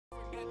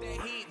Okay,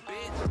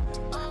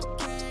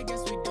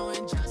 guess we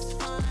doing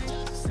just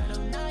fine. Said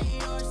I'm not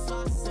yours,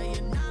 so I say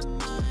you're not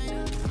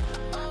mine.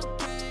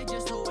 Okay,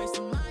 just a waste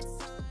of my time.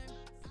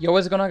 Yo,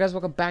 what's going on, guys?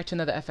 Welcome back to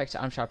another FX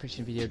item shop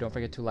prediction video. Don't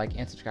forget to like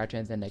and subscribe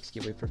to the next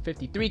giveaway for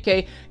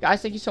 53k.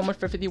 Guys, thank you so much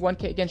for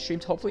 51k. Again,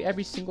 streams hopefully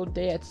every single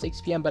day at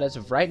 6 p.m. But as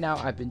of right now,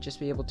 I've been just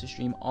be able to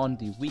stream on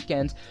the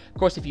weekends. Of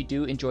course, if you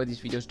do enjoy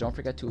these videos, don't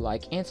forget to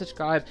like and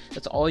subscribe.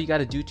 That's all you got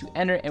to do to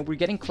enter. And we're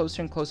getting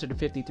closer and closer to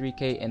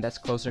 53k, and that's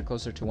closer and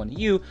closer to one of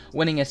you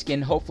winning a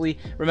skin. Hopefully,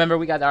 remember,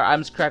 we got our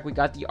items cracked. We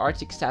got the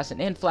Arctic Assassin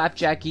and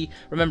Flapjacky.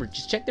 Remember,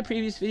 just check the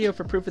previous video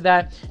for proof of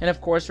that. And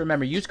of course,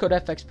 remember, use code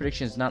FX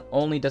Predictions. Not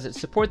only does it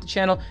support the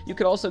channel, you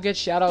could also get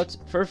shoutouts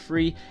for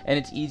free, and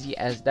it's easy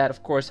as that.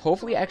 Of course,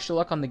 hopefully extra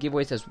luck on the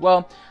giveaways as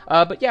well.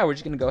 But yeah, we're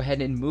just gonna go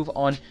ahead and move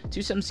on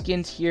to some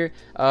skins here.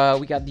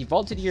 We got the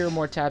Vaulted Hero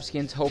more tab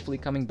skins hopefully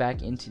coming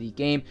back into the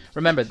game.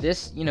 Remember,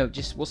 this, you know,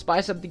 just will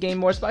spice up the game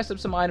more, spice up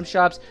some item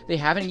shops. They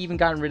haven't even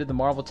gotten rid of the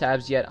Marvel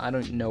tabs yet. I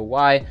don't know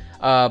why.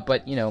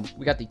 But you know,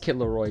 we got the Kid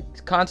Leroy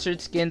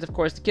concert skins. Of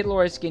course, the Kid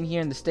Leroy skin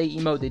here in the Stay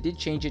emote, they did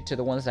change it to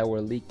the ones that were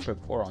leaked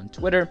before on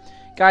Twitter.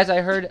 Guys,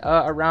 I heard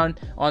around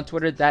on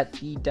Twitter that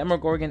the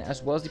Demogorgon,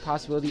 as well as the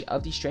possibility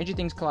of the Stranger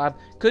Things collab,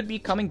 could be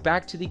coming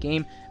back to the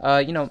game.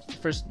 You know,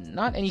 for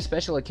not any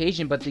special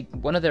occasion, but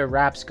one of their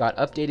raps got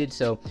updated,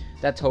 so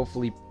that's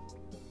hopefully,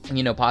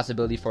 you know,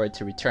 possibility for it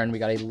to return. We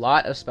got a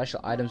lot of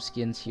special item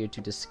skins here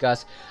to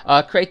discuss.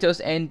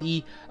 Kratos and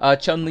the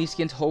Chun-Li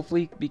skins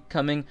hopefully be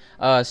coming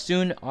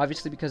soon,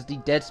 obviously, because the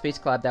Dead Space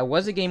collab, that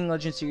was a Gaming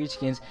Legends series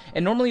skins,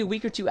 and normally a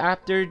week or two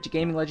after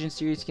Gaming Legends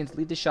series skins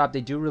leave the shop,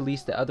 they do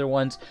release the other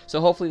ones, so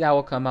hopefully that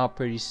will come out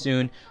pretty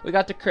soon. We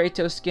got the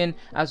Kratos skin,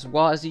 as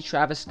well as the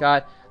Travis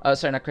Scott,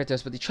 sorry, not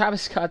Kratos, but the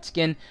Travis Scott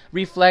skin.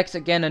 Reflex,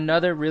 again,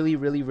 another really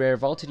rare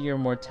Vaulted Hero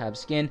more tab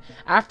skin.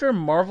 After the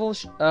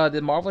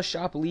Marvel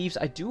shop leaves,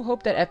 I do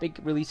hope that Epic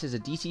releases a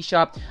DC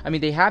shop. I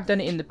mean, they have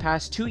done it in the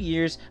past 2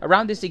 years,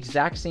 around this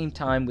exact same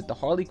time, with the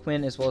Harley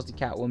Quinn as well as the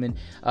Catwoman,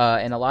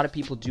 and a lot of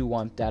people do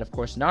want that. Of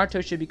course,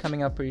 Naruto should be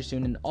coming out pretty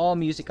soon, and all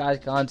music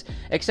icons,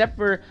 except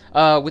for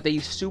with a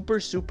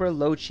super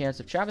low chance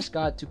of Travis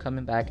Scott to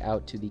coming back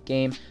out to the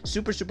game.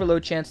 Super low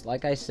chance,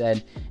 like I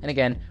said. And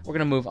again, we're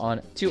gonna move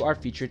on to our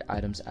featured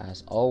items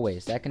as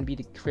always. That can be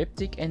the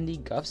Cryptic and the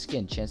Guff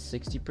skin, chance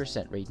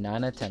 60%, rate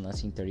 9 out of 10, last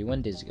seen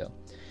 31 days ago.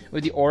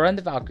 With the Aura and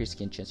the Valkyrie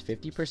skin, chance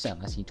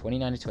 50%, last seen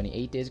 29 to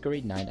 28 days ago,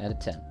 rate 9 out of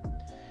 10.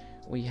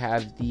 We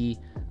have the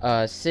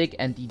Sig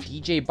and the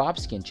DJ Bob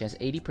skin, chance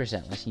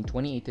 80%, last seen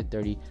 28 to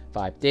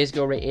 35 days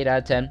ago, rate 8 out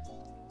of 10.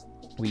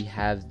 We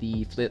have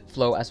the Flip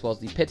Flow as well as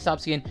the Pit Stop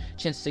skin,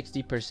 chance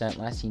 60%,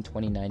 last seen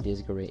 29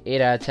 days ago, rate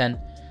 8 out of 10.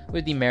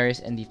 With the Marius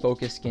and the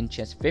Focus skin,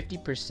 chance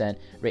 50%,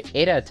 rate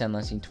 8 out of 10,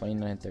 last seen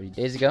 29 30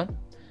 days ago.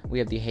 We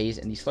have the Haze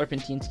and the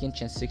Slurpentine skin,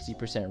 chance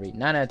 60%, rate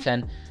 9 out of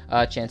 10,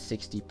 chance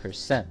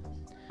 60%.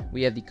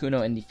 We have the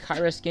Kuno and the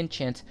Kyra skin,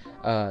 chance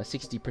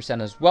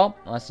 60% as well,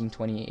 last seen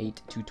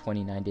 28 to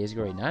 29 days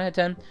ago, rate 9 out of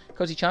 10.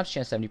 Cozy Chomps,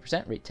 chance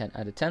 70%, rate 10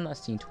 out of 10,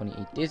 last seen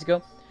 28 days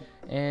ago.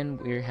 And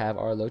we have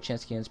our low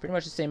chance skins, pretty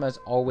much the same as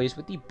always,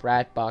 with the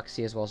Brad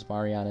Boxy as well as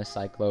Mariana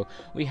Cyclo.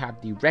 We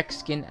have the Rex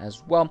skin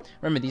as well.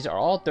 Remember, these are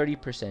all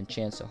 30%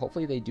 chance, so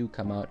hopefully they do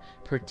come out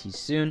pretty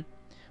soon.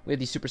 We have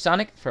the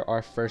Supersonic for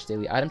our first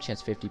daily item,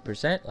 chance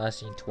 50%, last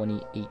seen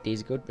 28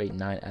 days ago, rate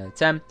 9 out of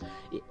 10.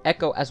 The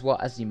Echo as well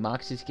as the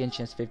Moxie skin,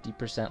 chance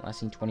 50%, last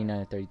seen 29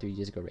 to 33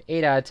 days ago, rate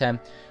 8 out of 10.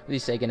 With the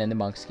Sagan and the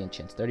Monk skin,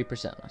 chance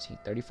 30%, last seen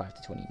 35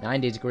 to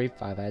 29 days ago, rate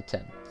 5 out of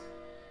 10.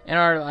 And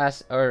our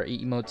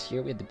emotes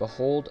here, we have the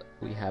Behold,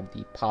 we have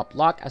the Pop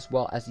Lock, as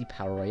well as the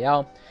Power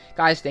Royale.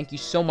 Guys, thank you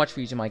so much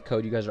for using my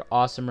code. You guys are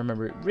awesome.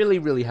 Remember, it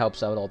really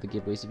helps out with all the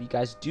giveaways. If you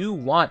guys do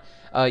want,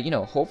 you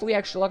know, hopefully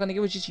extra luck on the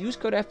giveaways, just use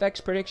code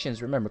FX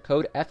Predictions. Remember,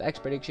 code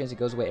FX Predictions. It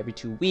goes away every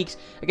 2 weeks.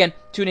 Again,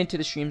 tune into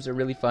the streams. They're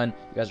really fun.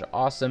 You guys are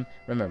awesome.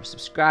 Remember,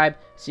 subscribe.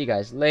 See you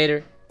guys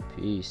later.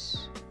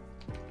 Peace.